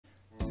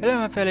Hello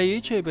my fellow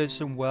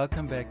YouTubers and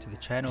welcome back to the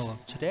channel.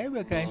 Today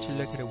we're going to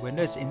look at a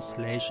Windows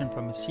installation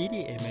from a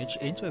CD image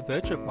into a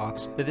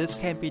VirtualBox, but this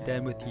can be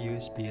done with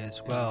USB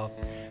as well.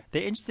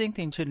 The interesting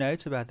thing to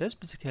note about this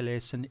particular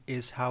lesson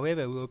is,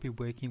 however, we'll be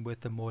working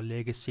with a more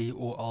legacy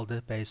or older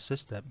based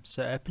system.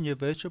 So open your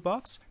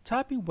VirtualBox,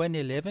 type in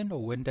Win11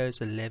 or Windows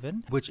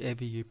 11,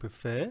 whichever you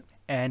prefer,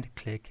 and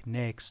click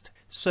Next.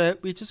 So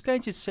we're just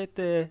going to set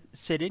the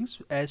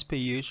settings as per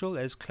usual,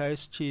 as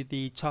close to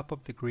the top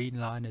of the green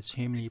line as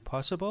humanly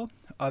possible.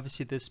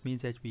 Obviously this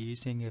means that we're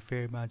using a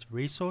fair amount of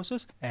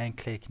resources, and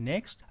click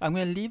Next. I'm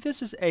going to leave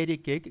this as 80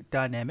 gig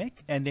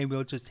dynamic, and then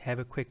we'll just have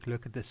a quick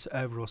look at this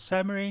overall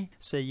summary.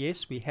 So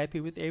yes, we're happy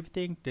with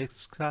everything,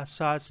 disk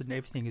size and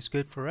everything is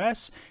good for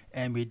us,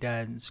 and we're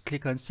done. So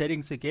click on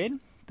settings again.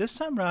 This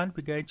time around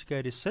we're going to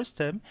go to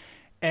system,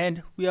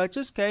 and we are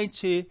just going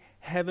to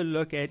have a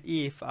look at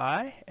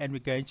EFI, and we're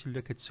going to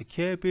look at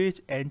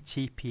SecureBoot and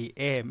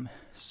TPM.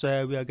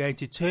 So we are going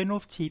to turn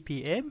off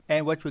TPM,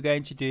 and what we're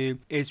going to do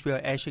is we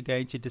are actually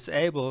going to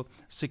disable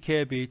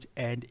SecureBoot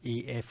and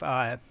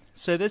EFI.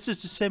 So this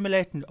is to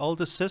simulate an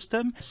older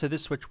system. So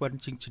this is what we're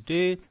wanting to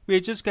do. We're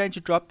just going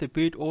to drop the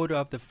boot order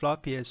of the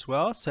floppy as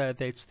well. So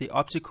that's the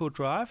optical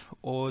drive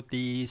or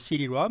the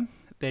CD-ROM.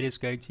 That is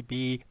going to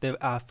be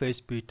our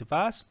first boot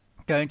device.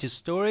 Going to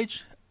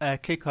storage.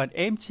 Click on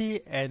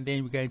empty, and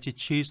then we're going to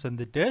choose on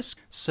the disk.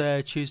 So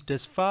choose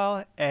disk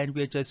file, and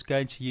we're just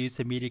going to use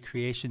the media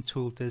creation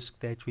tool disk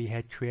that we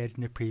had created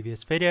in the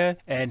previous video,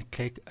 and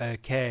click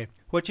OK.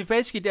 What we've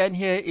basically done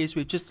here is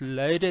we've just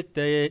loaded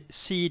the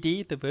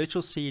CD, the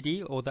virtual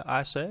CD or the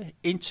ISO,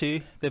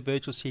 into the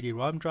virtual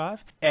CD-ROM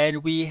drive,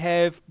 and we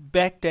have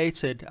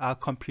backdated our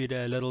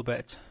computer a little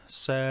bit.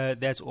 So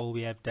that's all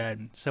we have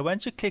done. So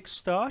once you click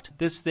start,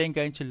 this is then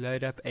going to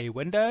load up a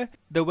window.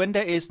 The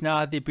window is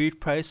now the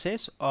boot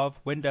process of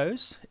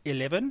Windows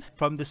 11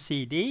 from the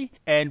CD,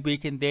 and we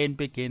can then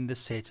begin the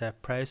setup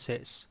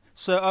process.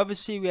 So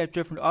obviously we have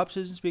different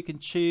options we can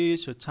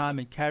choose for time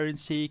and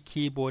currency,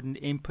 keyboard and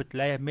input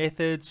layer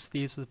methods.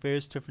 These are the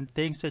various different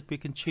things that we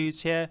can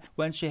choose here.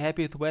 Once you're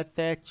happy with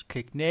that,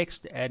 click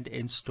next and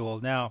install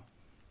now.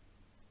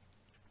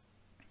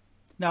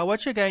 Now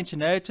what you're going to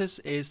notice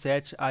is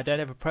that I don't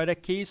have a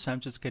product key, so I'm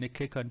just going to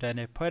click on don't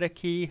have product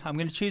key. I'm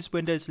going to choose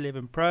Windows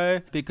 11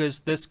 Pro because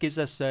this gives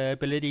us the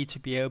ability to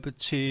be able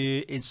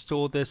to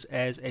install this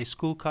as a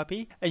school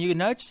copy. And you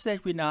notice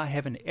that we now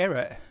have an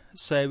error.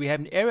 So we have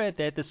an error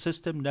that the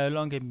system no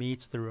longer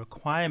meets the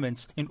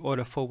requirements in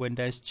order for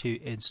Windows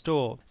to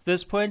install. At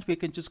this point we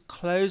can just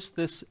close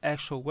this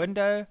actual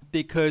window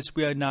because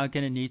we are now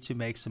going to need to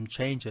make some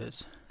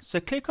changes. So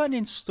click on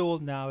install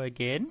now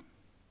again.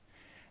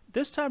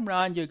 This time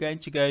around you're going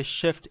to go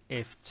Shift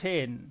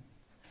F10.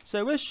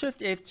 So with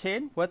Shift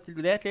F10, what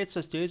that lets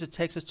us do is it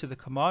takes us to the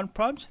command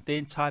prompt,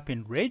 then type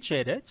in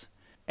Regedit,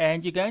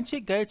 and you're going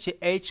to go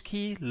to H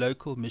key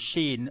local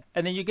machine,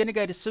 and then you're going to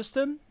go to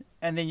system,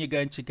 and then you're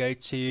going to go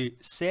to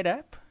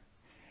setup,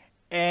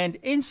 and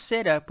in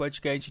setup what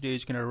you're going to do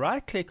is you're going to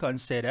right click on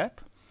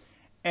setup,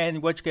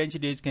 and what you're going to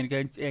do is going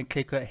to go and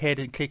click ahead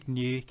and click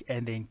new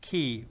and then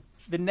key.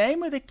 The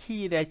name of the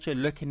key that you're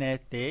looking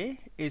at there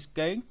is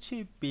going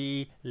to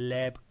be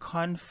lab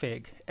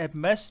config. It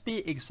must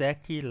be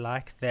exactly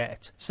like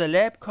that. So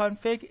lab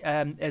config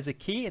as a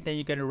key, and then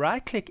you're going to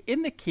right click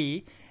in the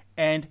key,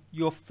 and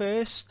your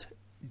first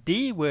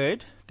D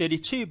word,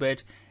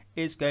 32-bit,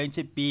 is going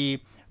to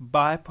be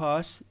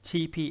bypass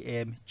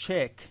TPM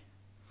check.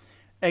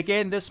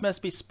 Again, this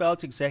must be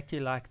spelled exactly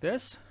like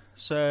this.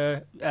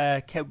 So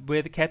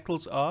where the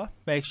capitals are,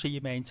 make sure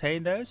you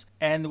maintain those,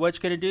 and what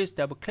you're going to do is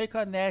double click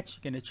on that.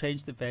 You're going to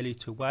change the value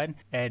to 1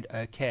 and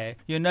OK.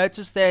 You'll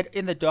notice that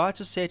in the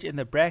data set in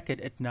the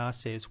bracket it now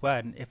says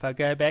 1. If I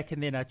go back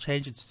and then I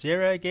change it to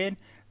 0 again,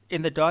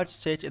 in the data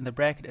set in the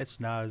bracket it's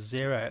now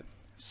 0.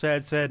 So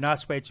it's a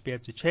nice way to be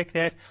able to check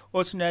that.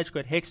 Also note you've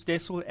got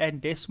hexadecimal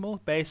and decimal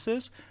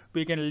bases.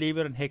 We're going to leave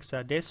it on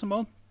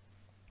hexadecimal,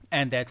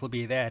 and that will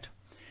be that.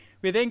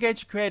 We're then going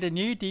to create a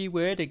new D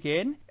word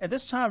again, and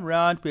this time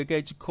around we're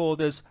going to call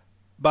this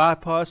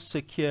bypass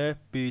secure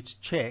boot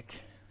check.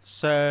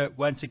 So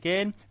once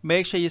again,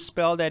 make sure you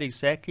spell that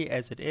exactly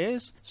as it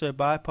is. So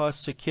bypass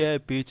secure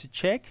boot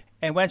check,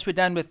 and once we're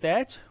done with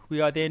that,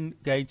 we are then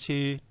going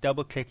to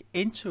double click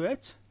into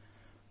it.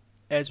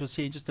 As we'll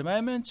see in just a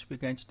moment, we're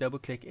going to double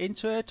click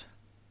into it.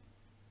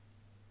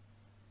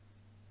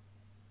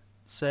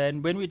 So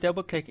and when we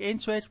double click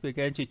into it, we're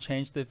going to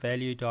change the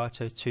value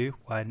data to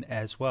 1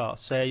 as well.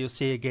 So you'll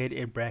see again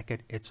in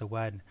bracket it's a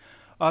 1.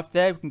 After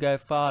that we can go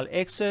file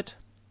exit.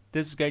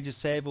 This is going to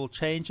save all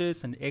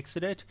changes and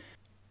exit it.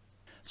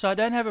 So I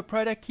don't have a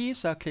product key,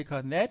 so I'll click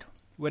on that,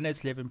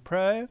 Windows 11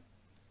 Pro.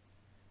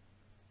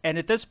 And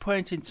at this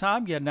point in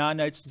time you'll now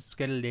notice it's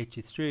going to let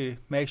you through.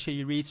 Make sure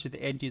you read through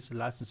the end user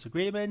license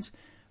agreement.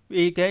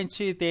 We're going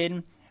to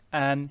then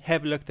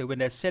have a look at the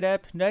Windows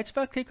setup. Note if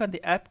I click on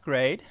the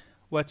upgrade,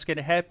 what's going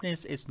to happen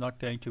is it's not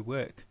going to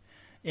work.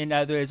 In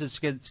other words, it's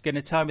going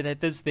to tell me that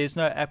there's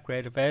no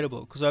upgrade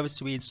available because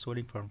obviously we're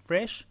installing from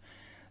fresh.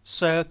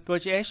 So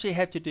what you actually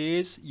have to do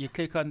is you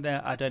click on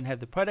the I don't have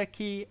the product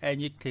key,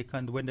 and you click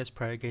on the Windows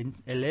Pro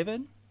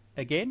 11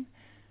 again.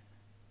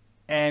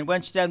 And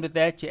once you're done with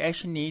that, you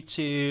actually need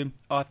to,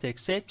 after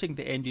accepting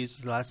the end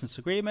user's license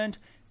agreement,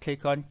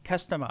 click on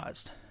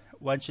Customized.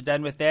 Once you're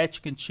done with that,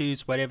 you can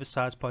choose whatever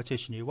size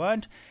partition you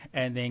want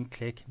and then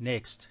click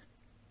Next.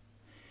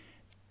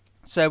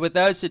 So with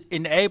those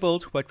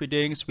enabled, what we're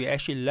doing is we're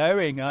actually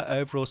lowering our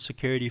overall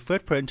security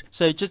footprint.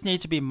 So you just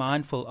need to be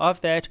mindful of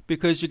that,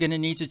 because you're going to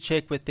need to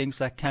check with things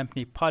like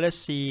company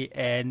policy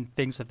and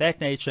things of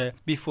that nature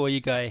before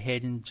you go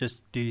ahead and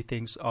just do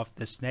things of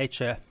this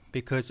nature.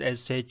 Because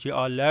as said, you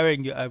are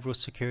lowering your overall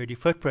security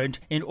footprint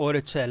in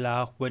order to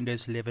allow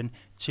Windows 11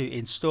 to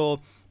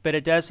install. But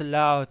it does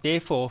allow,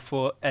 therefore,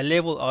 for a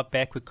level of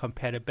backward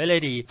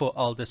compatibility for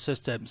older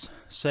systems.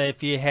 So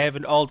if you have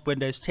an old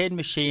Windows 10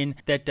 machine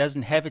that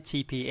doesn't have a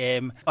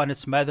TPM on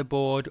its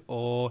motherboard,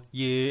 or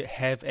you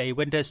have a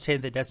Windows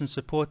 10 that doesn't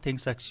support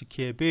things like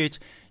SecureBoot,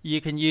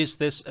 you can use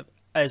this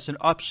as an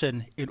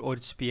option in order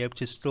to be able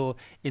to still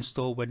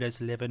install Windows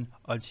 11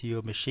 onto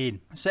your machine.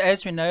 So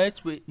as we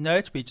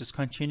we just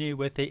continue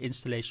with the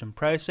installation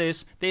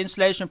process. The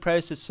installation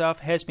process itself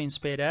has been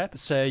sped up,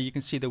 so you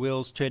can see the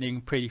wheels turning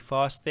pretty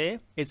fast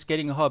there. It's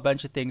getting a whole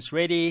bunch of things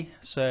ready,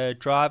 so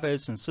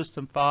drivers and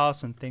system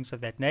files and things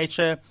of that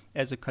nature,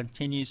 as it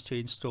continues to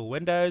install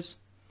Windows.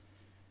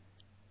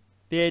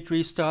 There it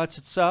restarts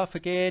itself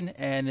again,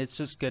 and it's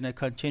just going to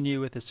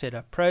continue with the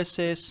setup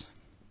process.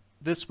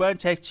 This won't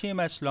take too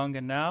much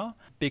longer now,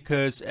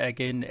 because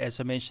again,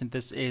 as I mentioned,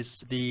 this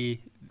is the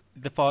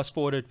fast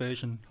forwarded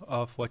version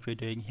of what we're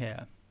doing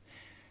here.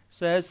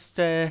 So it's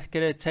going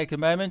to take a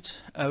moment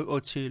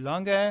or two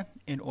longer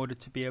in order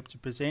to be able to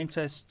present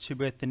us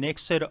with the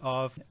next set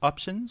of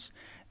options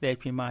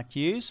that we might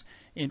use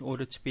in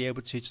order to be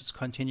able to just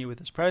continue with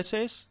this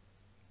process.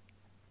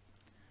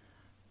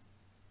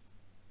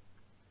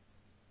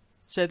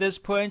 So at this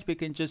point, we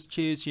can just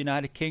choose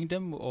United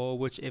Kingdom or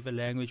whichever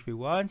language we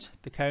want.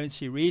 The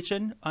currency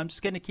region, I'm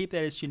just going to keep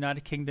that as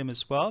United Kingdom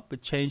as well,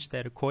 but change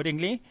that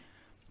accordingly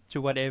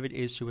to whatever it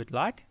is you would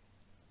like.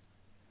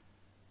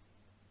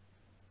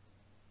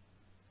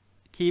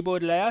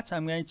 Keyboard layout,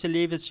 I'm going to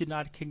leave as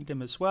United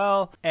Kingdom as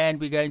well, and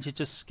we're going to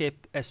just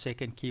skip a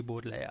second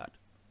keyboard layout.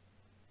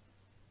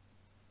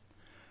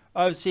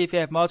 Obviously, if you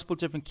have multiple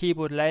different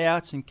keyboard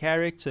layouts and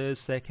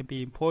characters, that can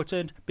be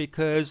important,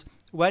 because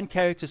one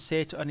character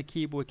set on a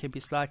keyboard can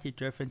be slightly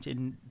different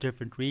in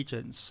different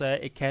regions. So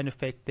it can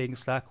affect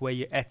things like where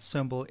your @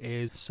 symbol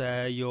is.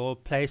 So your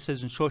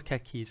places and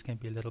shortcut keys can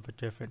be a little bit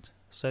different.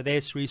 So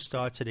let's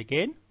restart it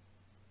again.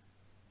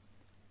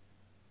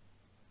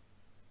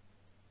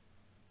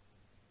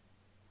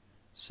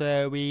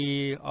 So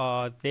we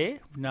are there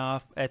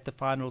now at the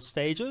final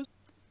stages.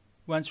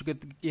 Once we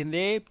get in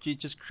there, you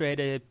just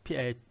create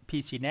a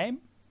PC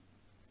name.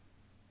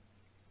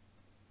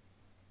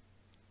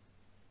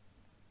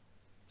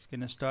 Going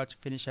to start to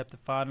finish up the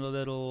final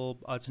little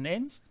odds and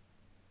ends.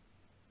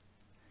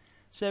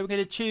 So we're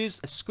going to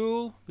choose a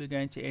school. We're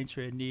going to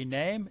enter a new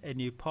name, a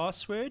new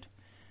password,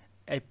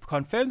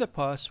 confirm the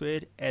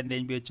password, and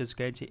then we're just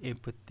going to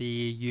input the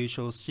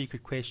usual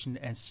secret question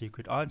and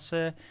secret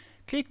answer.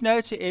 Click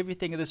no to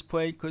everything at this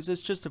point, because it's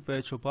just a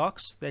virtual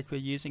box that we're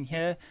using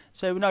here,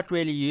 so we're not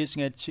really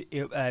using it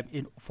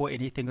for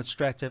anything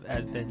constructive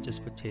other than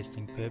just for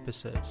testing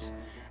purposes.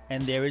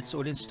 And there it's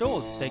all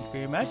installed. Thank you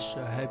very much.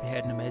 I hope you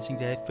had an amazing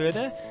day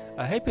further.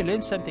 I hope you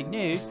learned something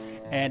new,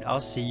 and I'll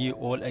see you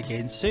all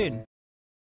again soon.